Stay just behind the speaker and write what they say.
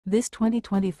This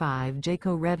 2025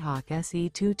 Jayco Redhawk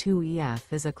SE 22EF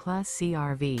is a Class C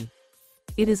RV.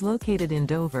 It is located in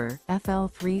Dover, FL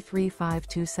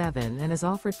 33527 and is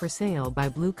offered for sale by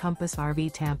Blue Compass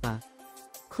RV Tampa.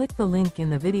 Click the link in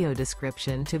the video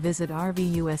description to visit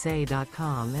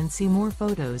RVUSA.com and see more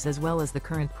photos as well as the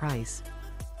current price.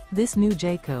 This new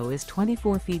Jayco is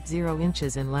 24 feet 0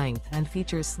 inches in length and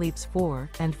features sleeps 4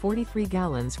 and 43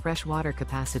 gallons fresh water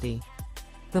capacity.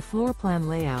 The floor plan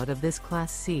layout of this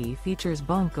Class C features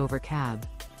bunk over cab.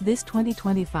 This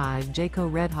 2025 Jayco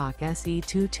Redhawk SE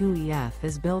 22EF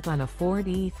is built on a Ford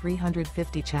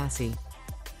E350 chassis.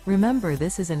 Remember,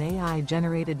 this is an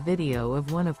AI-generated video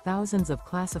of one of thousands of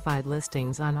classified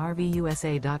listings on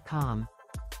RVUSA.com.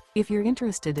 If you're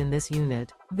interested in this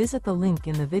unit, visit the link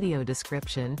in the video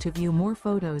description to view more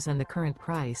photos and the current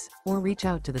price, or reach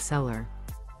out to the seller.